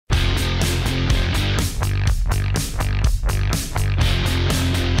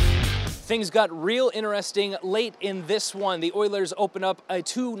Things got real interesting late in this one. The Oilers opened up a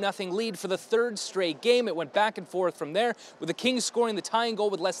 2-0 lead for the third straight game. It went back and forth from there, with the Kings scoring the tying goal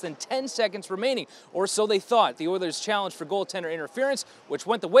with less than 10 seconds remaining, or so they thought. The Oilers challenged for goaltender interference, which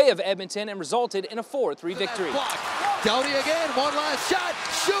went the way of Edmonton and resulted in a 4-3 victory. Downey again, one last shot,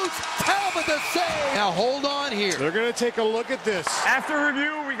 shoots, Talbot the save. Now hold on here. They're going to take a look at this. After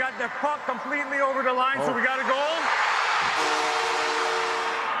review, we got the puck completely over the line, so we got a goal.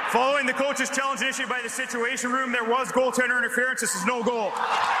 Following the coach's challenge issued by the Situation Room, there was goaltender interference. This is no goal.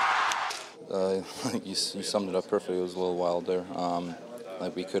 I think you summed it up perfectly. It was a little wild there.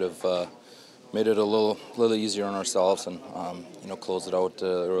 Like we could have made it a little easier on ourselves and close it out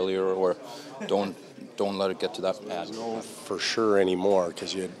earlier, or don't let it get to that bad. No, for sure anymore,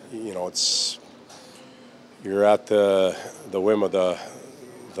 because you're at the whim of the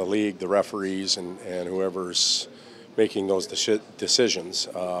league, the referees, and whoever's making those decisions.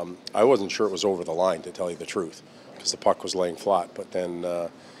 I wasn't sure it was over the line, to tell you the truth, because the puck was laying flat. But then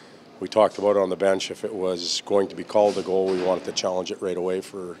we talked about it on the bench. If it was going to be called a goal, we wanted to challenge it right away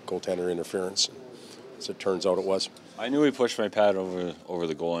for goaltender interference. As it turns out, it was. I knew he pushed my pad over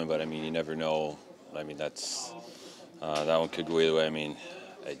the goal line, but I mean, you never know. I mean, that's that one could go either way. I mean,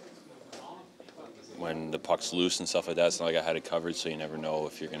 when the puck's loose and stuff like that, it's not like I had it covered, so you never know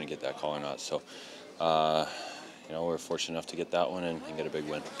if you're going to get that call or not. So. We're fortunate enough to get that one and get a big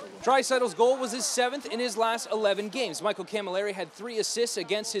win. Draisaitl's goal was his 7th in his last 11 games. Michael Camilleri had 3 assists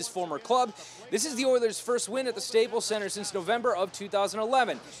against his former club. This is the Oilers' first win at the Staples Center since November of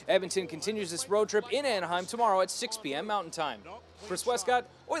 2011. Edmonton continues this road trip in Anaheim tomorrow at 6 p.m. Mountain Time. Chris Wescott,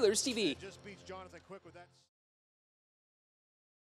 Oilers TV.